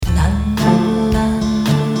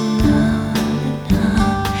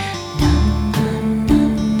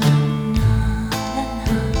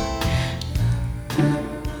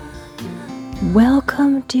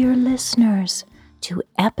listeners to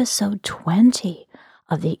episode 20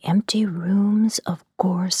 of the Empty Rooms of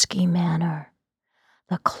Gorski Manor.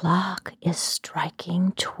 The clock is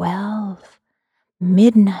striking 12,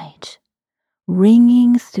 midnight,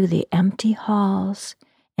 ringing through the empty halls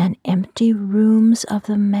and empty rooms of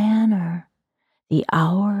the manor, the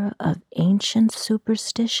hour of ancient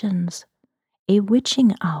superstitions, a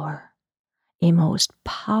witching hour, a most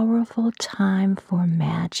powerful time for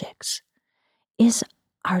magics. Is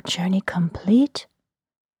our journey complete?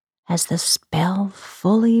 Has the spell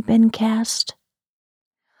fully been cast?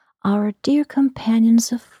 Our dear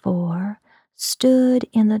companions of four stood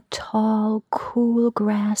in the tall, cool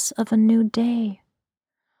grass of a new day,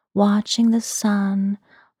 watching the sun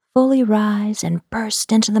fully rise and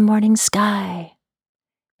burst into the morning sky.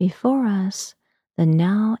 Before us, the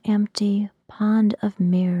now empty pond of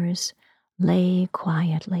mirrors lay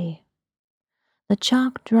quietly. The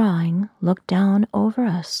chalk drawing looked down over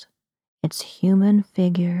us, its human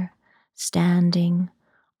figure standing,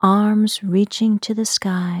 arms reaching to the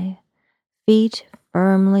sky, feet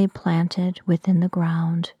firmly planted within the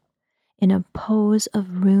ground, in a pose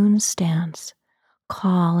of rune stance,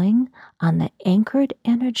 calling on the anchored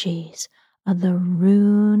energies of the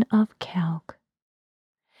rune of Calc.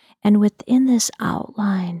 And within this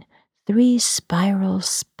outline, 3 spirals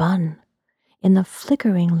spun in the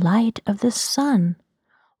flickering light of the sun,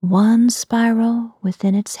 1 spiral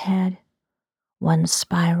within its head, 1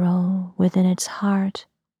 spiral within its heart,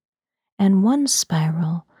 and 1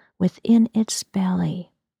 spiral within its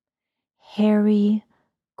belly. Harry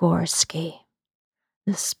Gorski.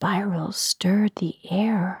 The spiral stirred the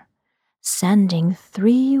air, sending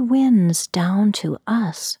 3 winds down to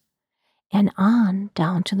us and on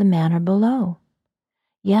down to the manor below.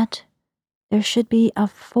 Yet there should be a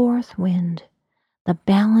 4th wind, the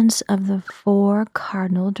balance of the 4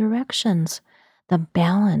 cardinal directions, the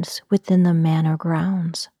balance within the manor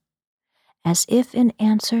grounds. As if in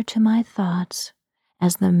answer to my thoughts,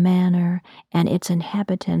 as the manor and its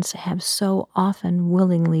inhabitants have so often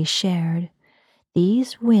willingly shared,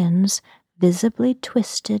 these winds visibly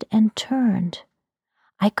twisted and turned.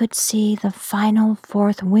 I could see the final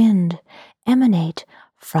 4th wind emanate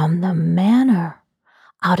from the manor.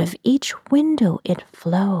 Out of each window it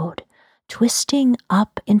flowed, twisting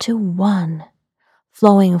up into one,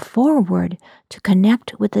 flowing forward to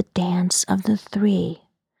connect with the dance of the 3.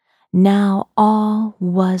 Now all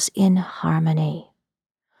was in harmony.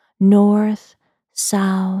 North,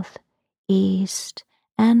 south, east,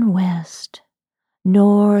 and west,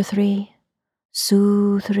 northri,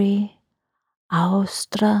 southri,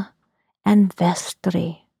 austra, and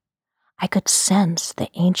vestri. I could sense the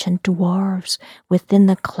ancient dwarves within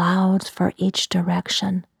the clouds for each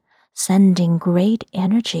direction, sending great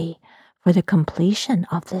energy for the completion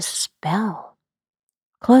of this spell.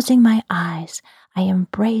 Closing my eyes, I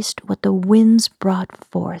embraced what the winds brought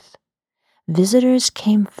forth. Visitors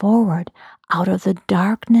came forward out of the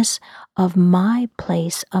darkness of my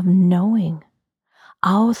place of knowing.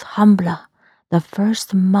 Authambla, the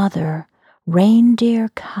first mother, reindeer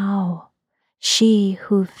cow, she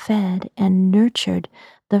who fed and nurtured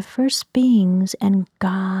the first beings and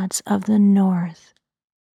gods of the north.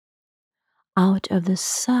 Out of the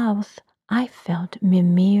south, I felt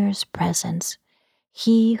Mimir's presence,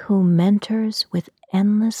 he who mentors with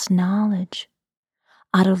endless knowledge.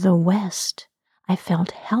 Out of the west, I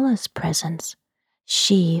felt Hela's presence,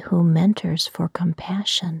 she who mentors for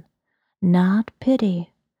compassion, not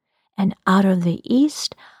pity. And out of the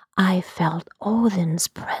east, I felt Odin's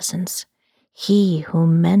presence, he who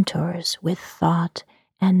mentors with thought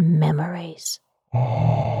and memories.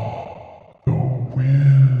 The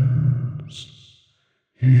winds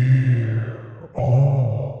hear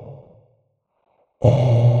all,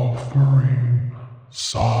 offering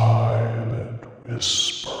silent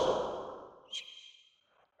whispers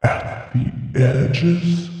at the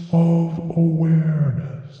edges of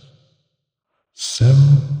awareness.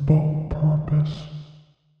 Simple purpose,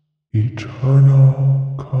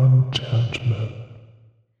 eternal contentment.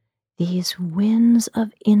 These winds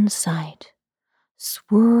of insight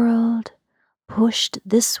swirled, pushed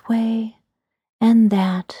this way and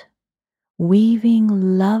that,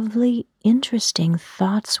 weaving lovely, interesting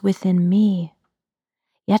thoughts within me,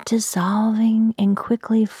 yet dissolving and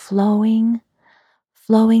quickly flowing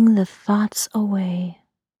the thoughts away,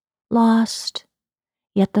 lost,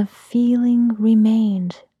 yet the feeling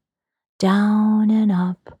remained, down and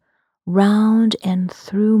up, round and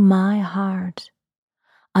through my heart.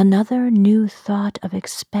 Another new thought of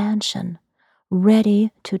expansion,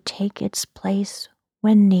 ready to take its place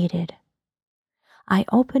when needed. I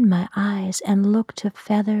opened my eyes and looked to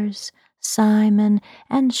feathers Simon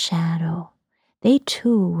and Shadow, they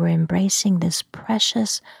too were embracing this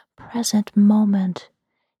precious present moment,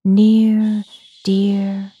 near,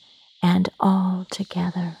 dear, and all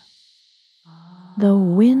together. The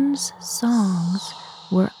wind's songs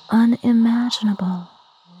were unimaginable.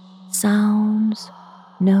 Sounds,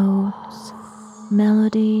 notes,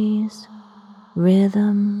 melodies,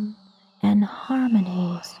 rhythm, and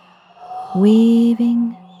harmonies,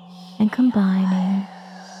 weaving and combining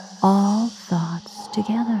all thoughts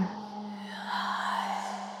together.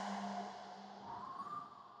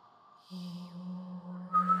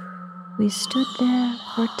 We stood there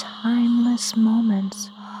for timeless moments.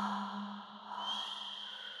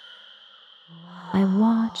 I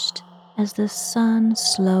watched as the sun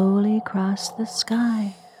slowly crossed the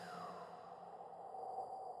sky.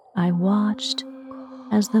 I watched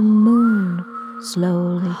as the moon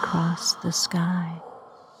slowly crossed the sky.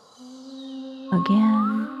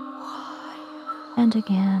 Again and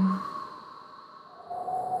again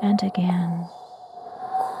and again.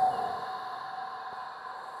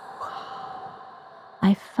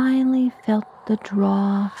 I finally felt the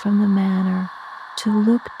draw from the manor to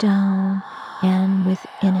look down, and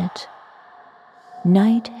within it,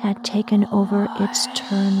 night had taken over its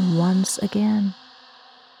turn once again.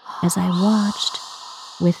 As I watched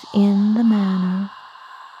within the manor,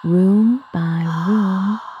 room by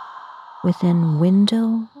room, within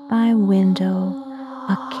window by window,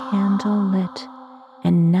 a candle lit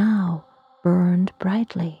and now burned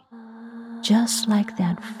brightly, just like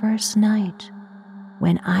that first night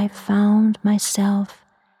when I found myself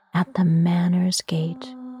at the manor's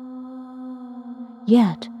gate.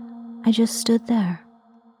 Yet I just stood there,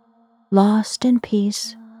 lost in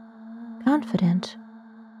peace, confident,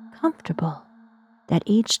 comfortable that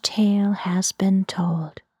each tale has been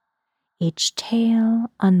told, each tale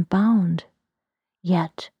unbound,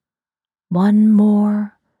 yet one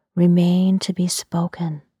more remained to be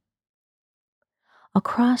spoken.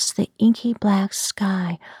 Across the inky black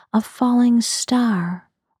sky, a falling star,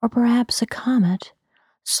 or perhaps a comet,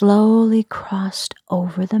 slowly crossed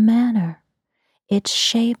over the manor, its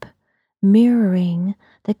shape mirroring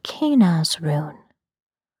the Canas rune.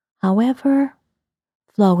 However,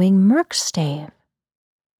 flowing Merkstave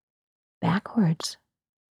backwards,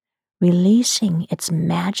 releasing its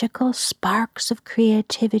magical sparks of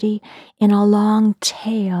creativity in a long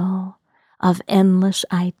tail of endless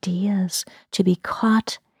ideas to be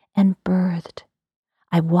caught and birthed.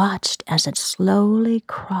 I watched as it slowly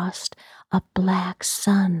crossed a black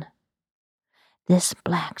sun. This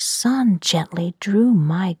black sun gently drew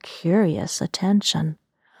my curious attention,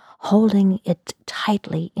 holding it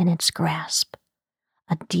tightly in its grasp,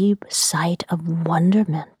 a deep sight of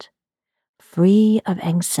wonderment, free of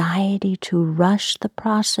anxiety to rush the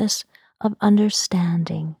process of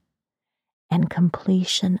understanding and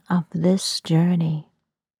completion of this journey.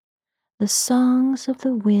 The songs of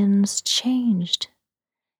the winds changed.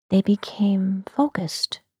 They became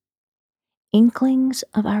focused. Inklings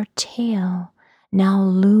of our tale now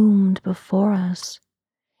loomed before us.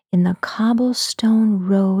 In the cobblestone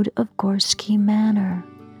road of Gorsky Manor,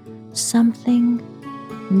 something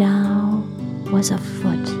now was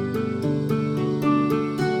afoot.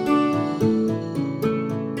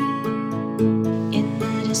 In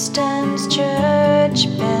the distance, church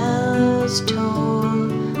bells toll,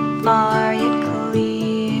 far yet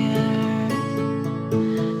clear.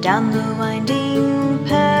 Down the winding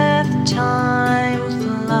path, time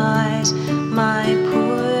flies, my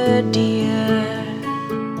poor dear.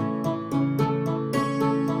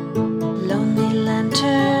 Lonely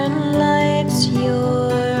lantern lights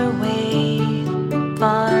your way,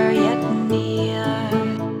 far yet near.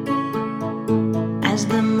 As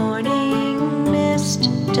the morning mist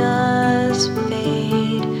does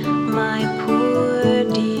fade, my poor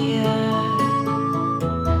dear.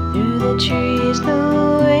 Through the trees the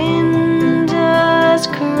wind does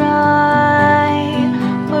cry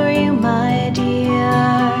for you, my dear.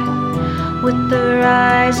 With the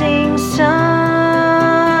rising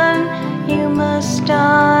sun you must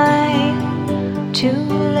die. Too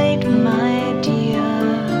late, my dear.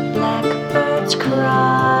 Blackbirds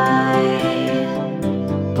cry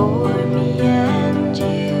for me and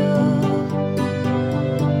you.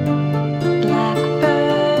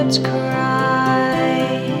 Blackbirds cry.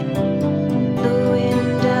 The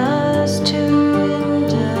wind does too, wind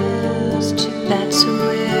does too. That's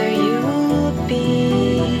where you'll be,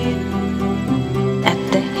 at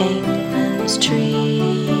the hangman's tree.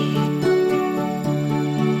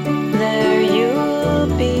 There you'll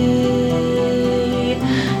be,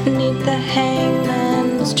 'neath the hangman's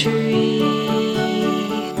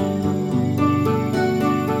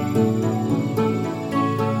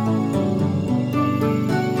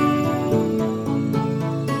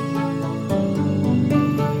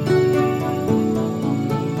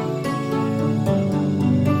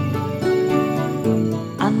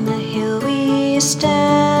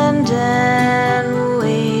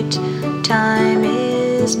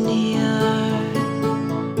is near.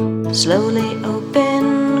 Slowly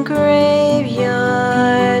open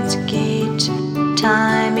graveyard's gate,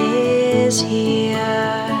 time is here.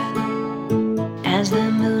 As the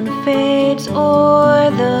moon fades o'er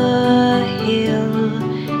the hill,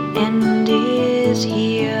 end is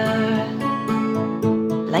here.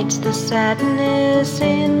 Lights the sadness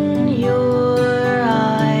in your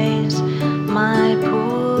eyes, my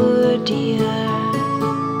poor dear.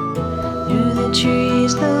 Through the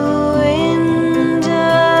trees the wind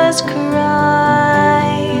does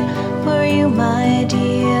cry for you, my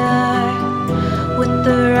dear. With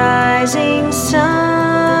the rising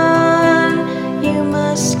sun you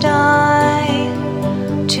must die.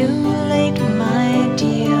 Too late, my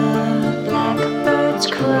dear. Blackbirds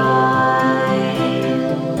cry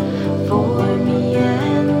for me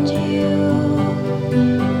and you.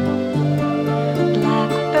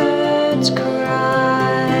 Blackbirds cry.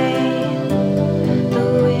 The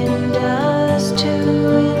wind does too,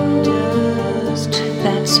 wind does too.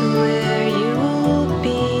 That's where you'll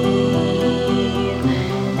be,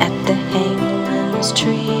 at the hangman's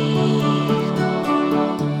tree.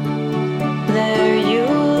 There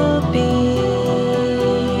you'll be,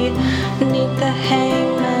 'neath the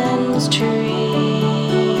hangman's tree.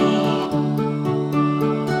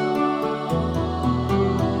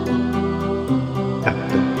 At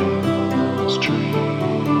the hangman's tree.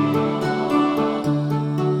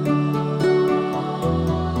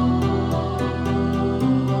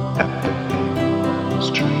 At the hangman's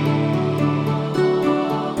tree.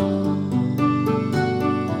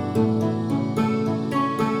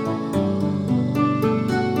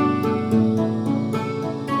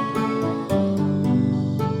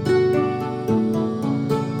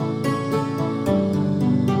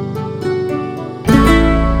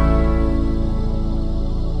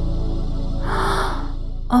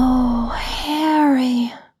 Oh,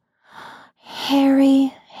 Harry.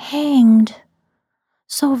 Harry hanged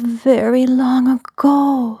so very long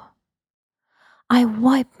ago. I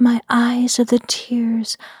wiped my eyes of the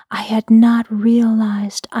tears I had not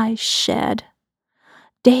realized I shed,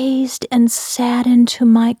 dazed and saddened to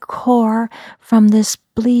my core from this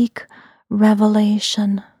bleak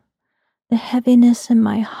revelation. The heaviness in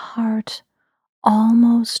my heart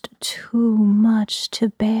almost too much to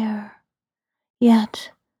bear.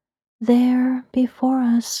 Yet there before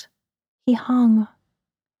us he hung,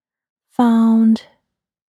 found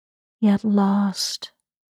yet lost.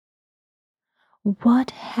 What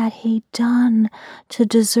had he done to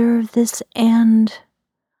deserve this end?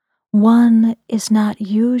 One is not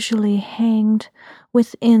usually hanged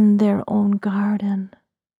within their own garden.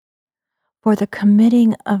 For the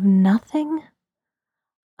committing of nothing?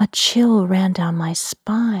 A chill ran down my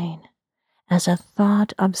spine as a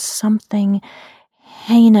thought of something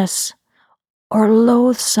heinous or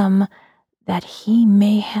loathsome that he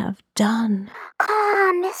may have done.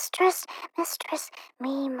 Ah, mistress,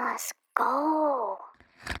 we must go.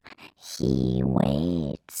 He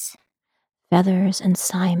waits, Feathers and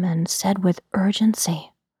Simon said with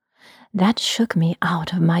urgency. That shook me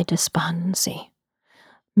out of my despondency.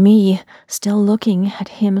 Me still looking at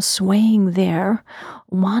him swaying there,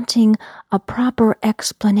 wanting a proper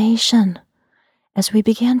explanation. As we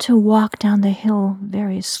began to walk down the hill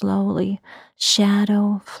very slowly,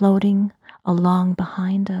 shadow floating along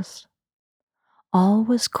behind us. All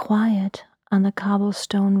was quiet on the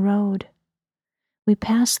cobblestone road. We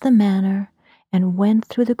passed the manor and went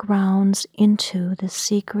through the grounds into the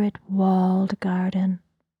secret walled garden.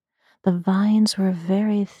 The vines were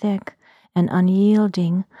very thick and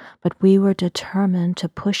unyielding, but we were determined to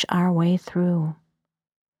push our way through.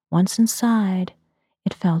 Once inside,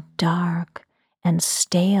 it felt dark and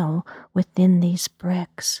stale within these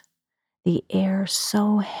bricks, the air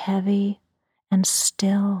so heavy and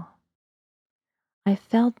still. I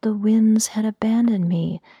felt the winds had abandoned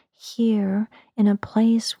me here in a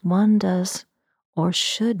place one does or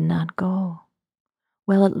should not go.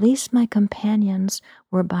 Well, at least my companions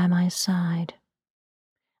were by my side.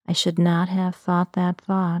 I should not have thought that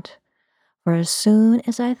thought, for as soon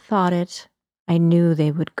as I thought it, I knew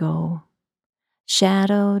they would go.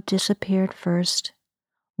 Shadow disappeared first,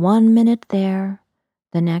 1 minute there,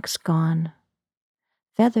 the next gone.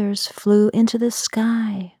 Feathers flew into the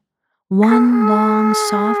sky, one long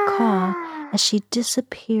soft caw as she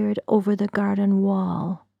disappeared over the garden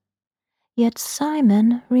wall. Yet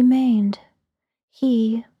Simon remained,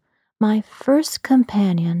 he, my first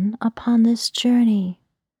companion upon this journey,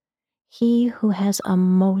 he who has a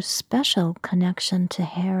most special connection to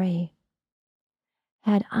Harry.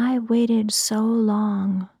 Had I waited so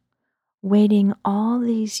long, waiting all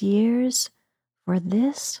these years for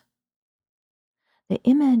this? The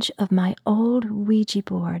image of my old Ouija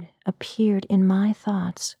board appeared in my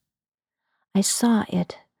thoughts. I saw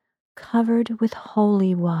it covered with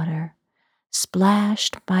holy water,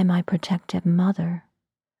 splashed by my protective mother,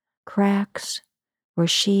 cracks where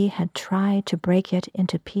she had tried to break it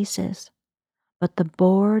into pieces, but the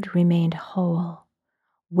board remained whole,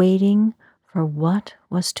 waiting for what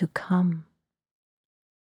was to come.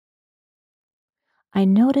 I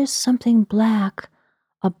noticed something black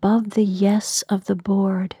above the yes of the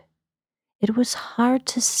board. It was hard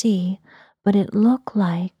to see, but it looked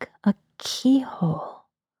like a keyhole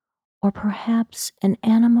or perhaps an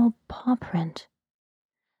animal paw print.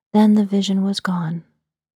 Then the vision was gone.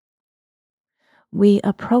 We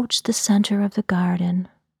approached the center of the garden,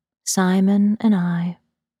 Simon and I,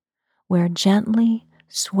 where gently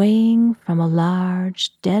swaying from a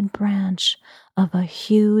large dead branch of a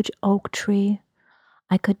huge oak tree,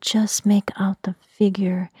 I could just make out the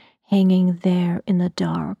figure hanging there in the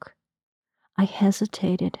dark. I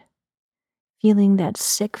hesitated, feeling that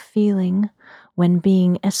sick feeling when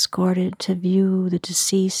being escorted to view the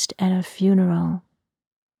deceased at a funeral.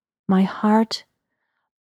 My heart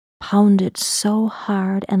pounded so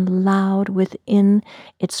hard and loud within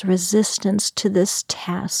its resistance to this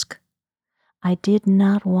task. I did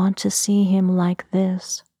not want to see him like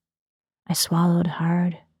this. I swallowed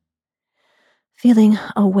hard, feeling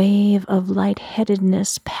a wave of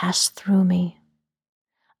lightheadedness pass through me.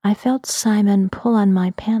 I felt Simon pull on my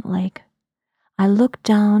pant leg. I looked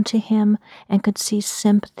down to him and could see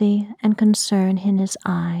sympathy and concern in his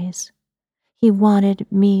eyes. He wanted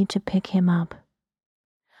me to pick him up.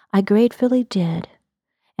 I gratefully did,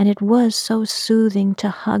 and it was so soothing to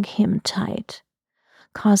hug him tight,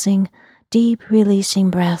 causing deep releasing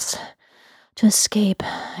breaths to escape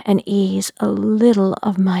and ease a little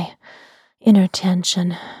of my inner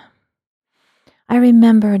tension. I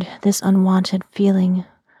remembered this unwanted feeling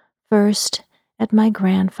first at my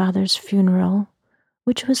grandfather's funeral,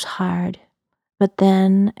 which was hard, but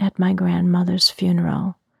then at my grandmother's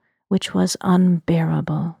funeral, which was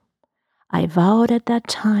unbearable. I vowed at that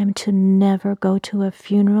time to never go to a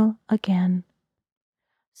funeral again.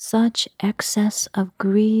 Such excess of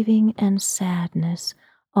grieving and sadness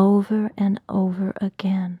over and over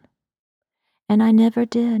again. And I never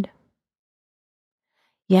did.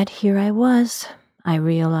 Yet here I was, I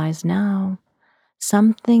realize now.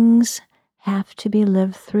 Some things have to be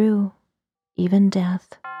lived through, even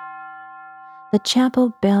death. The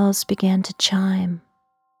chapel bells began to chime.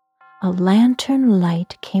 A lantern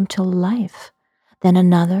light came to life, then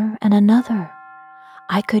another and another.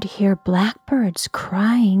 I could hear blackbirds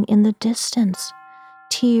crying in the distance.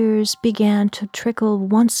 Tears began to trickle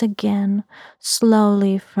once again,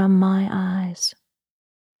 slowly from my eyes.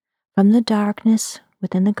 From the darkness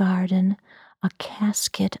within the garden, a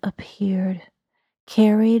casket appeared,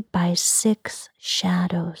 carried by 6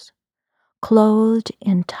 shadows, clothed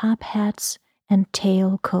in top hats and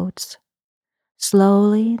tail coats.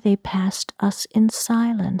 Slowly they passed us in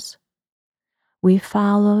silence. We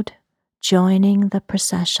followed, joining the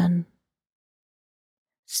procession.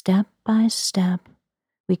 Step by step,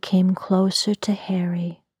 we came closer to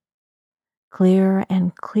Harry. Clearer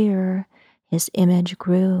and clearer, his image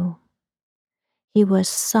grew. He was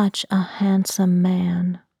such a handsome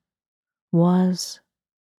man.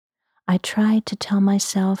 I tried to tell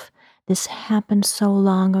myself this happened so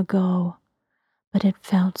long ago, but it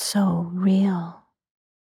felt so real.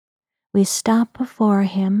 We stopped before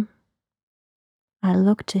him. I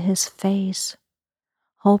looked to his face,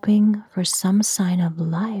 hoping for some sign of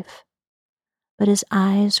life, but his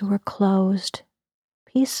eyes were closed,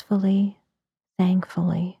 peacefully,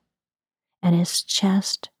 thankfully, and his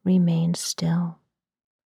chest remained still.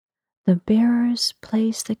 The bearers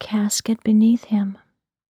placed the casket beneath him.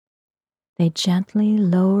 They gently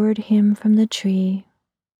lowered him from the tree,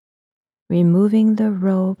 removing the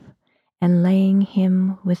rope and laying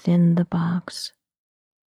him within the box.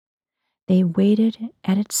 They waited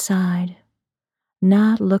at its side,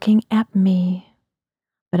 not looking at me,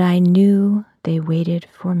 but I knew they waited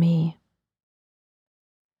for me.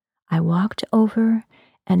 I walked over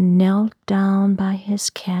and knelt down by his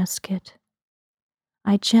casket.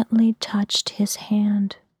 I gently touched his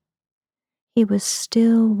hand. He was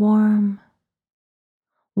still warm.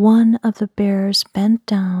 One of the bearers bent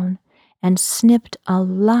down and snipped a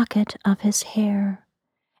locket of his hair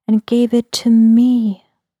and gave it to me.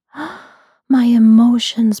 My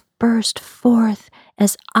emotions burst forth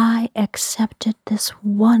as I accepted this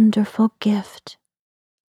wonderful gift.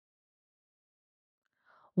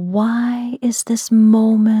 Why is this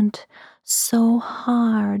moment so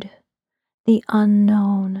hard? The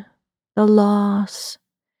unknown, the loss,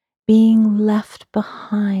 being left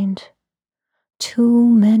behind. Too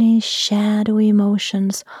many shadowy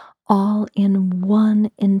emotions all in one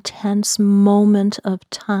intense moment of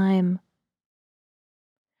time.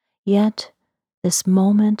 Yet this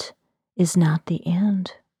moment is not the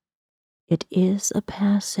end. It is a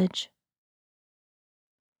passage.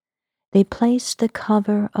 They placed the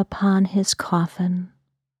cover upon his coffin,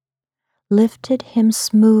 lifted him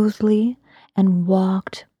smoothly, and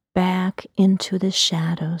walked back into the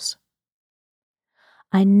shadows.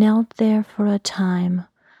 I knelt there for a time,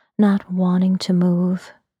 not wanting to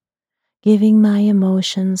move, giving my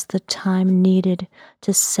emotions the time needed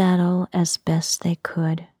to settle as best they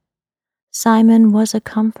could. Simon was a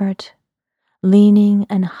comfort, leaning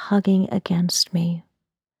and hugging against me.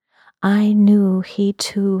 I knew he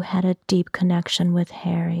too had a deep connection with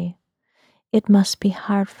Harry. It must be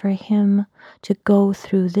hard for him to go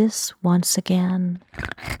through this once again.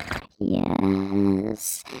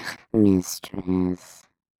 Yes, mistress.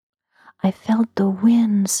 I felt the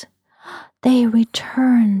winds. They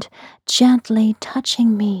returned, gently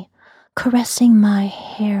touching me, caressing my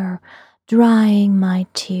hair, drying my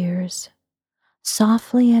tears.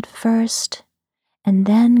 Softly at first, and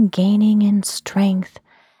then gaining in strength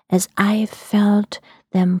as I felt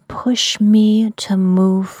them push me to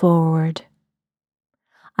move forward.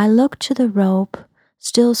 I looked to the rope,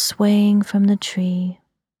 still swaying from the tree.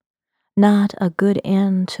 Not a good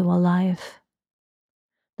end to a life.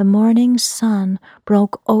 The morning sun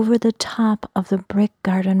broke over the top of the brick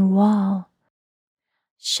garden wall.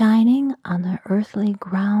 Shining on the earthly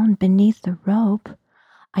ground beneath the rope,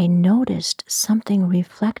 I noticed something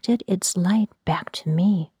reflected its light back to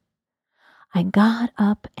me. I got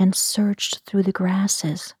up and searched through the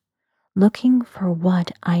grasses, looking for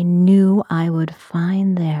what I knew I would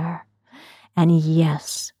find there. And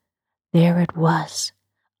yes, there it was,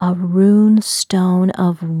 a rune stone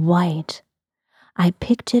of white. I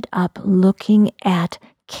picked it up looking at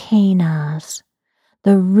Kanaz,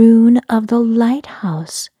 the rune of the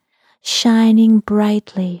lighthouse, shining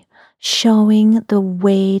brightly, showing the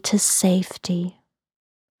way to safety.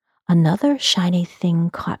 Another shiny thing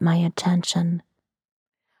caught my attention.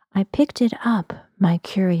 I picked it up, my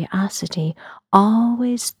curiosity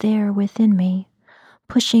always there within me,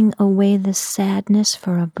 pushing away the sadness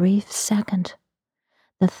for a brief second.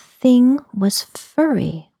 The thing was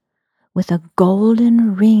furry, with a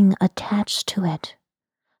golden ring attached to it,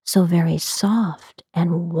 so very soft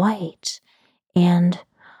and white. And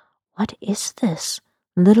what is this?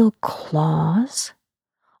 Little claws?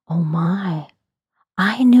 Oh my,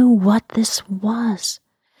 I knew what this was.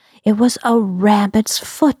 It was a rabbit's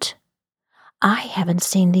foot. I haven't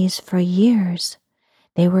seen these for years.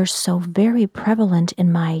 They were so very prevalent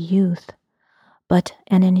in my youth, but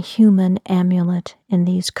an inhuman amulet in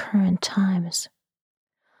these current times.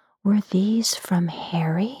 Were these from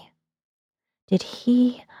Harry? Did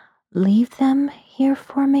he leave them here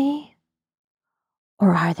for me?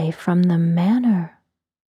 Or are they from the manor?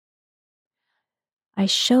 I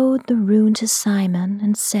showed the rune to Simon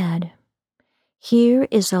and said, "Here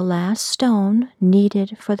is the last stone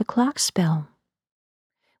needed for the clock spell.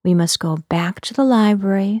 We must go back to the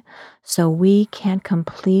library so we can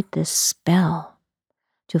complete this spell,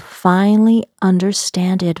 to finally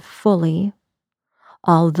understand it fully,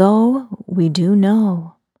 although we do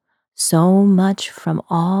know so much from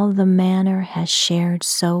all the manor has shared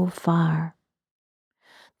so far.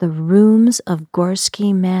 The rooms of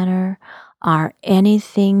Gorsky Manor are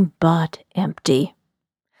anything but empty.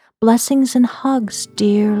 Blessings and hugs,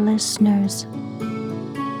 dear listeners."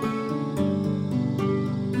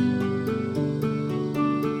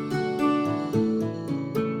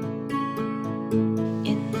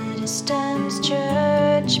 In the distance,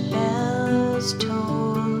 church bells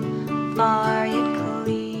toll, far yet close.